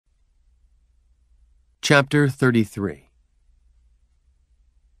Chapter 33.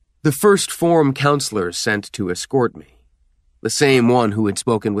 The first form counselor sent to escort me, the same one who had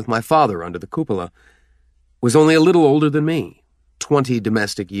spoken with my father under the cupola, was only a little older than me, 20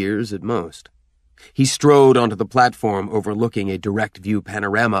 domestic years at most. He strode onto the platform overlooking a direct-view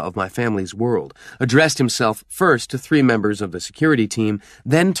panorama of my family's world, addressed himself first to 3 members of the security team,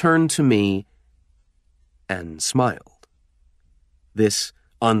 then turned to me and smiled. This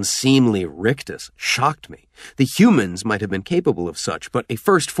unseemly rictus shocked me. The humans might have been capable of such, but a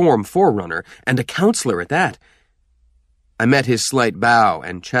first-form forerunner, and a counselor at that. I met his slight bow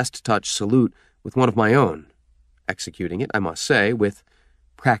and chest-touch salute with one of my own, executing it, I must say, with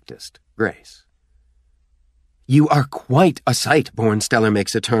practiced grace. "You are quite a sight, born stellar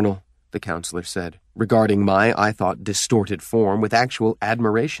makes eternal," the counselor said, regarding my, I thought, distorted form with actual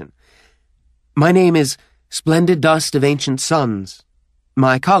admiration. "My name is Splendid Dust of Ancient Suns.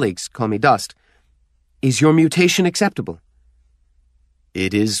 My colleagues call me Dust. Is your mutation acceptable?"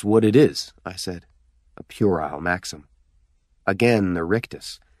 "It is what it is," I said, a puerile maxim. Again the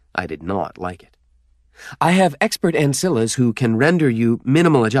rictus. I did not like it. "I have expert ancillas who can render you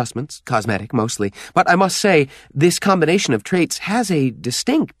minimal adjustments, cosmetic mostly, but I must say this combination of traits has a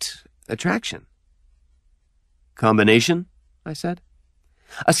distinct attraction." "Combination?" I said.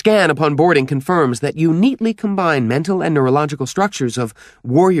 "A scan upon boarding confirms that you neatly combine mental and neurological structures of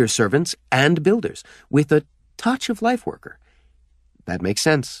warrior servants and builders, with a touch of life worker." "That makes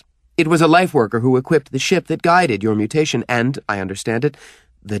sense. It was a life worker who equipped the ship that guided your mutation, and, I understand it,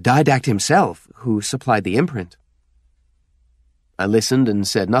 the didact himself who supplied the imprint." I listened and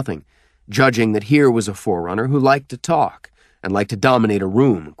said nothing, judging that here was a forerunner who liked to talk and liked to dominate a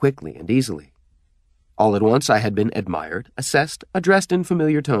room quickly and easily. All at once I had been admired, assessed, addressed in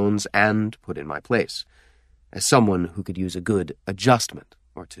familiar tones, and put in my place, as someone who could use a good adjustment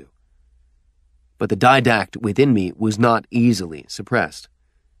or two. But the didact within me was not easily suppressed.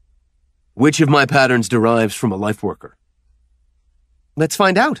 "Which of my patterns derives from a life worker?" "Let's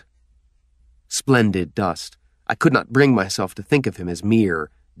find out." Splendid Dust, I could not bring myself to think of him as mere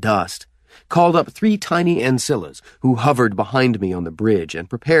dust, called up 3 tiny ancillas who hovered behind me on the bridge and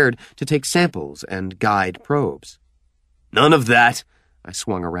prepared to take samples and guide probes. "None of that!" I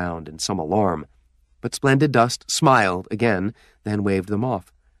swung around in some alarm, but Splendid Dust smiled again, then waved them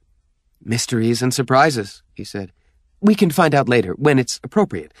off. "Mysteries and surprises," he said. "We can find out later, when it's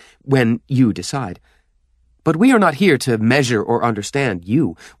appropriate, when you decide. But we are not here to measure or understand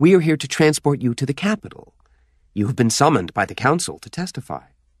you. We are here to transport you to the capital. You have been summoned by the council to testify.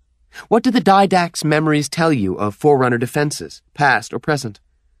 What do the didact's memories tell you of Forerunner defenses, past or present?"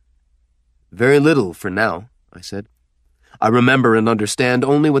 "Very little for now," I said. "I remember and understand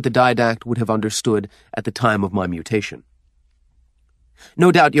only what the didact would have understood at the time of my mutation."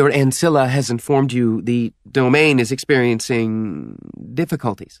 "No doubt your ancilla has informed you the domain is experiencing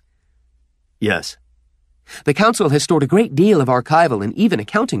difficulties." "Yes." "The council has stored a great deal of archival and even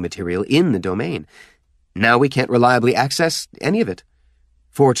accounting material in the domain. Now we can't reliably access any of it.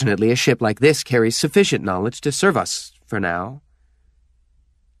 Fortunately, a ship like this carries sufficient knowledge to serve us for now."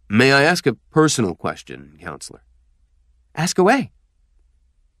 "May I ask a personal question, Counselor?" "Ask away."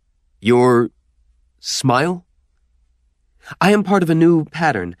 "Your smile?" "I am part of a new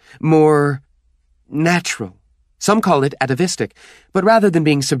pattern, more natural. Some call it atavistic, but rather than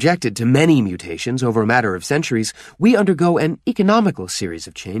being subjected to many mutations over a matter of centuries, we undergo an economical series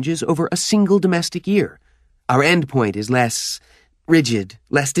of changes over a single domestic year. Our endpoint is less rigid,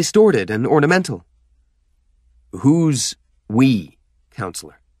 less distorted and ornamental." "Who's we,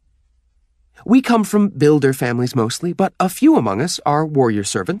 Counselor?" "We come from builder families mostly, but a few among us are warrior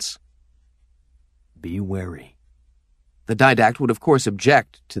servants." "Be wary." The didact would of course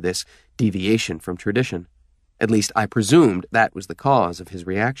object to this deviation from tradition. At least I presumed that was the cause of his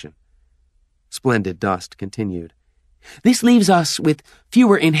reaction. Splendid Dust continued. "This leaves us with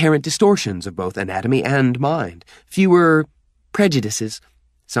fewer inherent distortions of both anatomy and mind, fewer prejudices,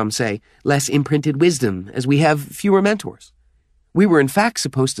 some say, less imprinted wisdom, as we have fewer mentors. We were in fact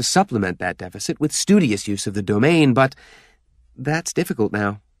supposed to supplement that deficit with studious use of the domain, but that's difficult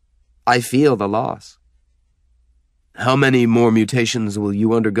now. I feel the loss." "How many more mutations will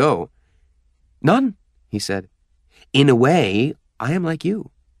you undergo?" "None," he said. "In a way, I am like you.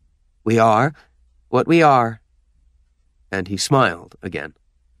 We are what we are." And he smiled again.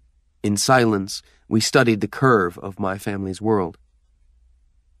 In silence, we studied the curve of my family's world.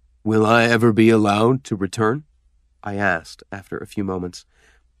 "Will I ever be allowed to return?" I asked after a few moments.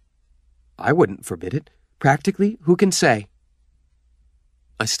 "I wouldn't forbid it. Practically, who can say?"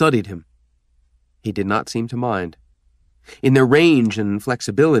 I studied him. He did not seem to mind. In their range and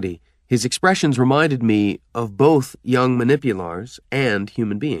flexibility, His expressions reminded me of both young manipulars and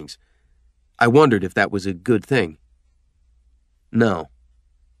human beings. I wondered if that was a good thing. No,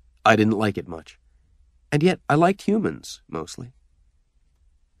 I didn't like it much. And yet I liked humans, mostly.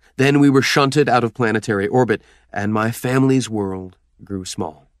 Then we were shunted out of planetary orbit, and my family's world grew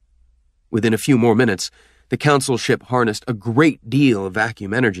small. Within a few more minutes, the Council ship harnessed a great deal of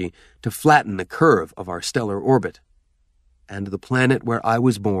vacuum energy to flatten the curve of our stellar orbit, and the planet where I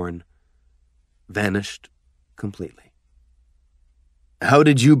was born vanished completely. "How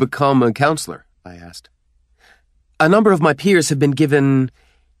did you become a counselor?" I asked. "A number of my peers have been given,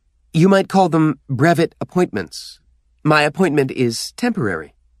 you might call them brevet appointments. My appointment is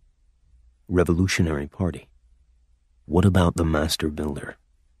temporary." Revolutionary Party. What about the Master Builder?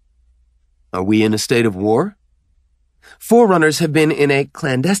 "Are we in a state of war?" "Forerunners have been in a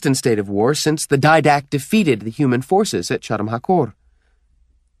clandestine state of war since the Didact defeated the human forces at Sharam Hakor."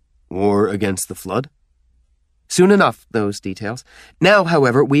 "War against the Flood?" "Soon enough, those details. Now,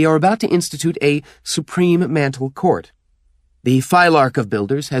 however, we are about to institute a Supreme Mantle Court. The Phylarch of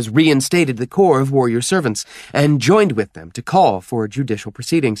Builders has reinstated the Corps of Warrior Servants and joined with them to call for judicial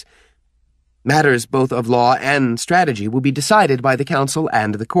proceedings. Matters both of law and strategy will be decided by the Council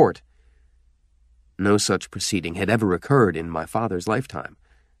and the Court." No such proceeding had ever occurred in my father's lifetime,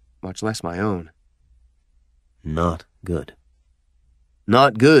 much less my own. Not good.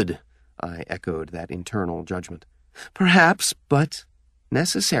 "Not good," I echoed that internal judgment. "Perhaps, but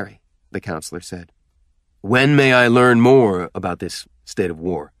necessary," the counselor said. "When may I learn more about this state of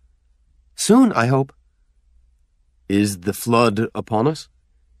war?" "Soon, I hope." "Is the Flood upon us?"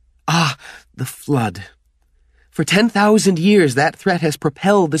 "Ah, the Flood. For 10,000 years, that threat has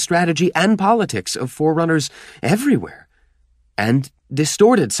propelled the strategy and politics of Forerunners everywhere, and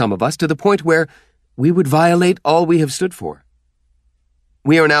distorted some of us to the point where we would violate all we have stood for.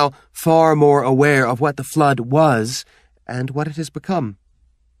 We are now far more aware of what the Flood was and what it has become.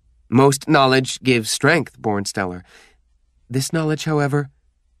 Most knowledge gives strength, born stellar. This knowledge, however,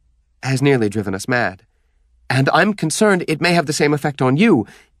 has nearly driven us mad, and I'm concerned it may have the same effect on you,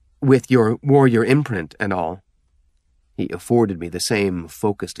 with your warrior imprint and all." He afforded me the same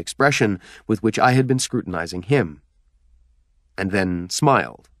focused expression with which I had been scrutinizing him, and then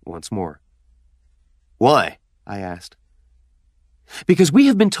smiled once more. "Why?" I asked. "Because we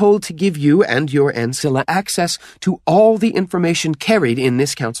have been told to give you and your ancilla access to all the information carried in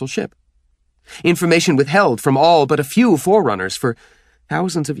this Council ship. Information withheld from all but a few Forerunners for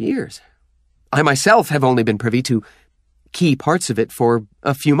thousands of years. I myself have only been privy to key parts of it for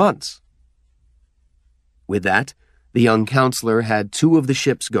a few months." With that, the young counselor had 2 of the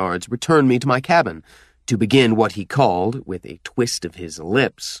ship's guards return me to my cabin to begin what he called, with a twist of his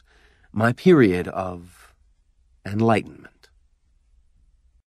lips, my period of enlightenment.